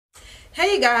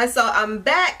Hey guys, so I'm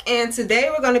back and today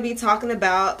we're going to be talking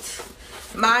about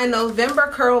my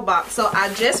November Curlbox. So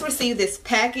I just received this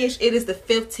package. It is the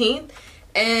 15th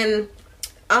and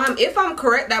if I'm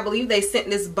correct, I believe they sent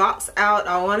this box out,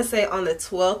 I want to say on the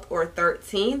 12th or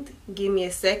 13th. Give me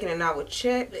a second and I will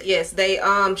check. Yes, they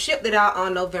shipped it out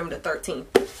on November the 13th.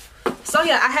 So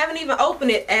yeah, I haven't even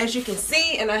opened it, as you can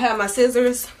see, and I have my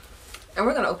scissors and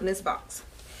we're going to open this box.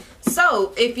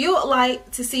 So if you would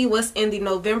like to see what's in the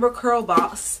November curl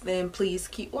box, then please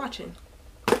keep watching.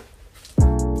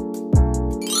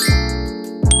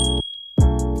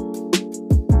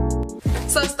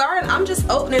 So starting, I'm just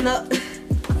opening up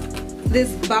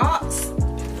this box.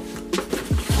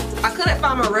 I couldn't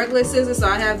find my regular scissors, so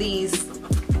I have these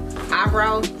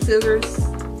eyebrow scissors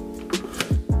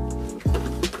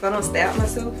so I don't stab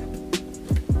myself.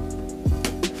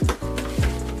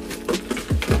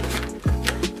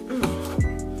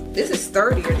 This is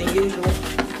sturdier than usual.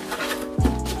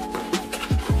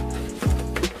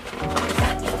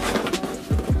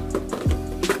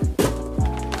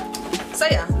 So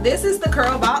yeah, this is the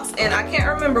curl box, and I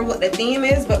can't remember what the theme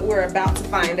is, but we're about to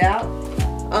find out.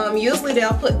 Usually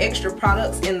they'll put extra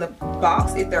products in the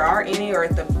box if there are any, or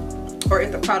if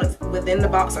the products within the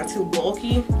box are too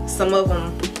bulky. Some of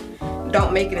them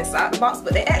don't make it inside the box,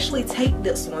 but they actually take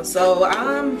this one. So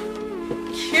I'm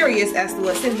curious as to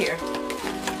what's in here.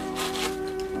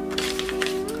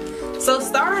 So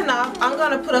starting off, I'm going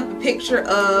to put up a picture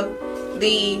of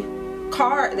the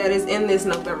card that is in this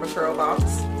November curl box.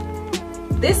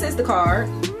 This is the card.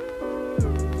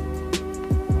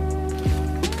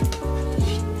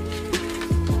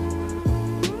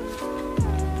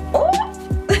 Oh!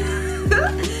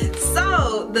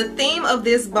 So the theme of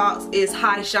this box is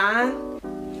high shine.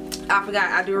 I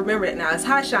forgot, I do remember it now. It's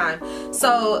high shine.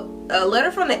 So a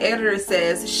letter from the editor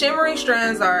says, shimmering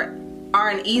strands are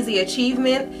an easy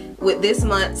achievement with this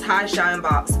month's high shine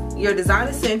box. Your design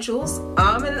essentials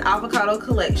almond and avocado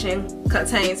collection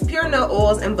contains pure nut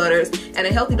oils and butters and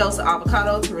a healthy dose of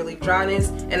avocado to relieve dryness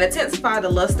and intensify the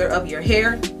luster of your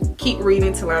hair. Keep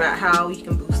reading to learn out how you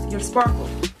can boost your sparkle.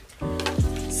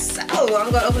 So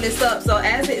I'm gonna open this up. So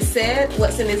as it said,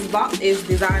 what's in this box is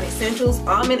design essentials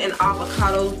almond and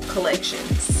avocado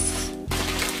collections.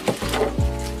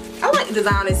 I like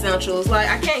design essentials. Like,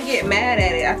 I can't get mad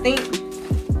at it.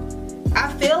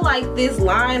 I feel like this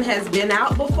line has been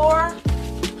out before,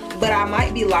 but I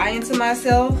might be lying to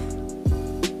myself.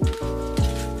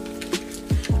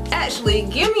 Actually,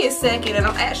 give me a second and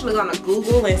I'm actually gonna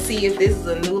Google and see if this is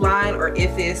a new line or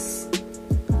if it's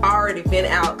already been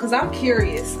out, because I'm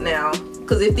curious now.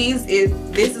 Because if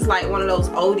this is like one of those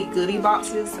oldie goodie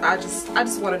boxes, I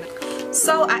just wanted to.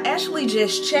 So I actually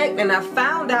just checked and I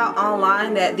found out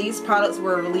online that these products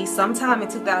were released sometime in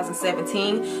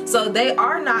 2017. So they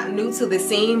are not new to the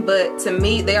scene, but to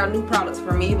me they are new products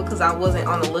for me because I wasn't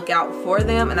on the lookout for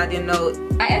them, and I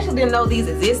actually didn't know these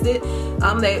existed.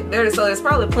 So there's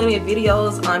probably plenty of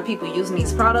videos on people using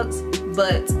these products,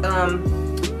 but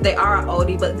they are an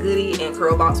oldie but goodie, and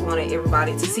Curlbox wanted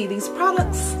everybody to see these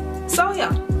products. So yeah,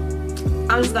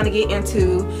 I'm just gonna get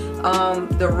into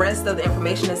the rest of the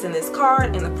information that's in this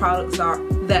card and the products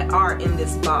that are in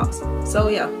this box. So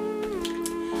yeah.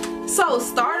 So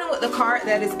starting with the card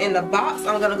that is in the box,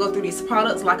 I'm gonna go through these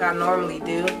products like I normally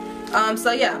do.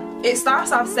 So yeah, it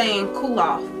starts off saying cool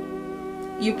off.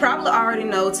 You probably already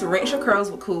know to rinse your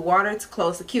curls with cool water to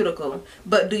close the cuticle,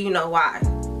 but do you know why?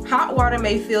 Hot water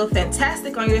may feel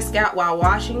fantastic on your scalp while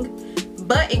washing,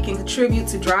 but it can contribute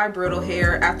to dry, brittle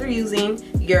hair. After using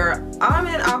your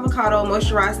almond avocado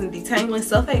moisturizing detangling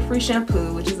sulfate-free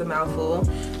shampoo, which is a mouthful,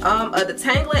 a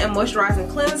detangling and moisturizing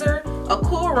cleanser, a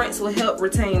cool rinse will help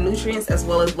retain nutrients as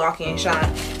well as block in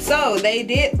shine. So they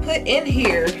did put in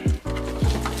here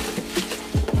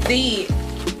the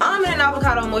almond and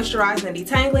avocado moisturizing and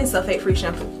detangling sulfate-free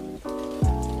shampoo.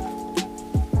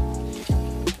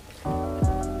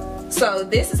 So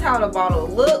this is how the bottle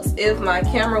looks. If my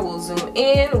camera will zoom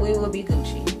in, we will be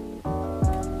Gucci.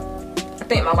 I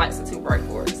think my lights are too bright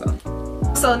for it.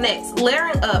 So next,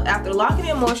 layering up. After locking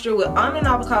in moisture with almond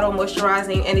avocado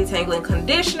moisturizing and detangling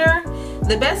conditioner,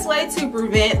 the best way to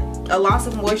prevent a loss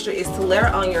of moisture is to layer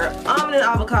on your almond and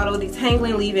avocado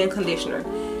detangling leave-in conditioner.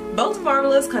 Both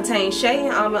formulas contain shea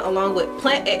and almond along with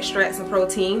plant extracts and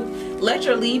protein. Let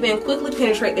your leave-in quickly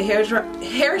penetrate the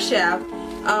hair shaft.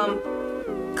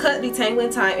 Cut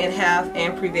detangling time in half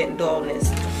and prevent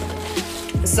dullness.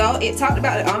 So it talked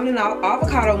about the almond and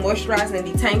avocado moisturizing and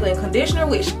detangling conditioner,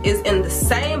 which is in the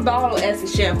same bottle as the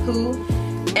shampoo,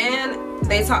 and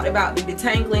they talked about the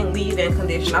detangling leave-in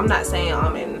conditioner. I'm not saying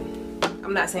almond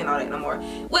I'm not saying all that no more.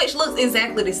 Which looks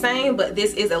exactly the same, but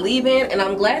this is a leave-in, and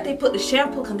I'm glad they put the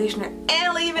shampoo, conditioner,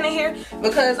 and leave-in in here,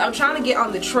 because I'm trying to get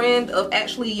on the trend of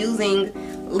actually using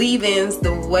leave-ins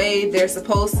the way they're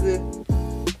supposed to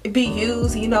be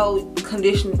used, you know,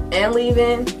 condition and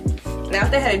leave-in. Now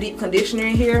if they had a deep conditioner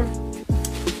in here,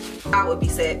 I would be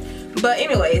set. But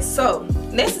anyway, so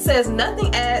next it says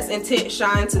nothing adds intense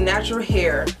shine to natural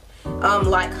hair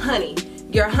like honey.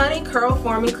 Your honey curl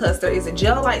forming cluster is a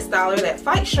gel-like styler that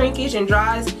fights shrinkage and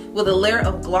dries with a layer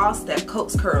of gloss that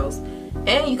coats curls.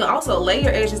 And you can also lay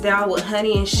your edges down with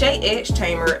honey and shea edge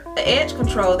tamer, an edge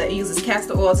control that uses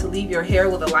castor oil to leave your hair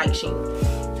with a light sheen.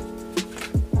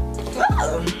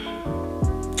 Oh.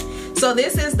 So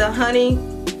this is the honey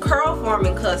curl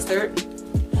forming custard.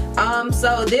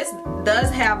 So this does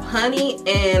have honey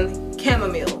and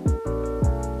chamomile.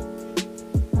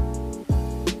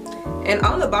 And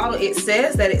on the bottle it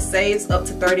says that it saves up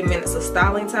to 30 minutes of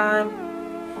styling time.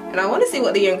 And I want to see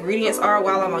what the ingredients are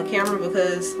while I'm on camera,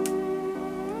 because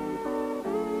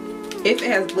if it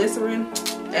has glycerin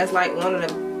as like one of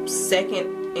the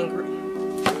second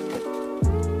ingredients.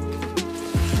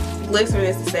 Glycerin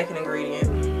is the second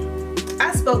ingredient.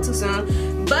 I spoke too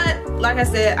soon, but like I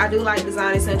said, I do like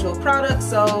Design Essential products,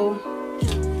 so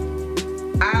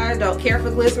I don't care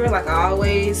for glycerin like I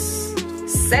always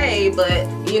say, but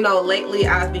you know, lately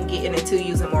I've been getting into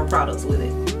using more products with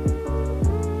it.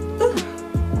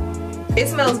 It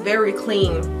smells very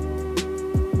clean.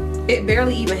 It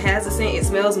barely even has a scent. It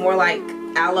smells more like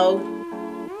aloe.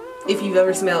 If you've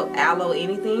ever smelled aloe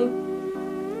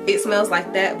anything, it smells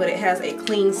like that, but it has a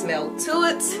clean smell to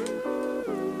it.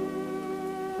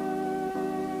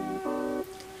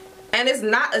 And it's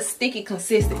not a sticky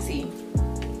consistency.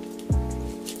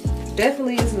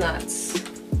 Definitely is not.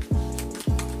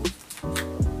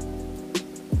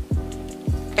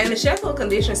 And the shampoo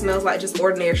conditioner smells like just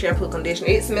ordinary shampoo conditioner.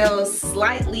 It smells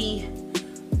slightly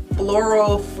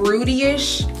floral,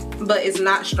 fruity-ish, but it's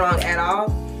not strong at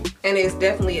all. And it's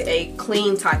definitely a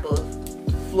clean type of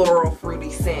floral,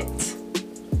 fruity scent,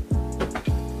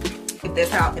 if that's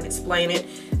how I can explain it.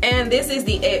 And this is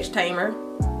the edge tamer.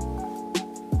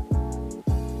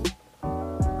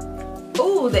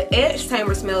 Ooh, the edge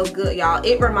tamer smells good, y'all.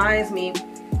 It reminds me,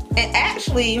 and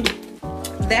actually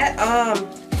that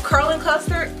curling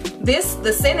custard,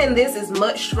 the scent in this is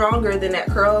much stronger than that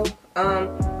curl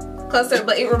custard,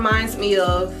 but it reminds me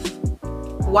of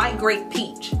white grape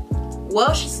peach.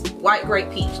 Welsh white grape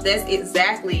peach. That's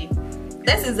exactly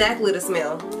the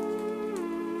smell.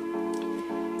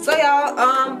 So y'all,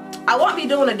 I won't be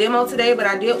doing a demo today, but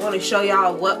I did want to show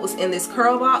y'all what was in this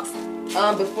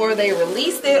Curlbox before they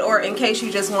released it, or in case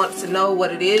you just want to know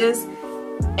what it is.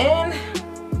 And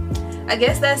I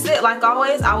guess that's it. Like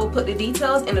always, I will put the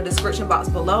details in the description box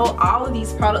below. All of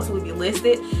these products will be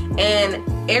listed, and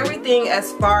everything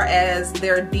as far as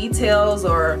their details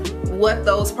or what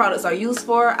those products are used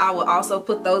for, I will also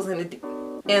put those in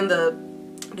the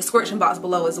description box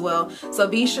below as well. So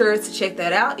be sure to check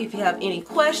that out. If you have any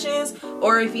questions,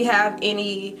 or if you have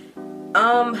any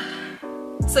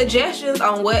suggestions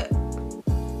on what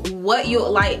you would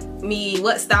like me,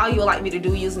 what style you would like me to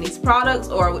do using these products,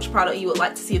 or which product you would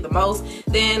like to see the most,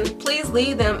 then please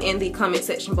leave them in the comment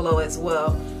section below as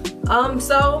well.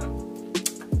 So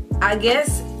I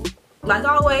guess, like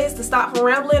always, to stop from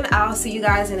rambling, I'll see you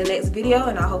guys in the next video,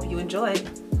 and I hope you enjoyed.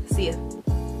 See ya.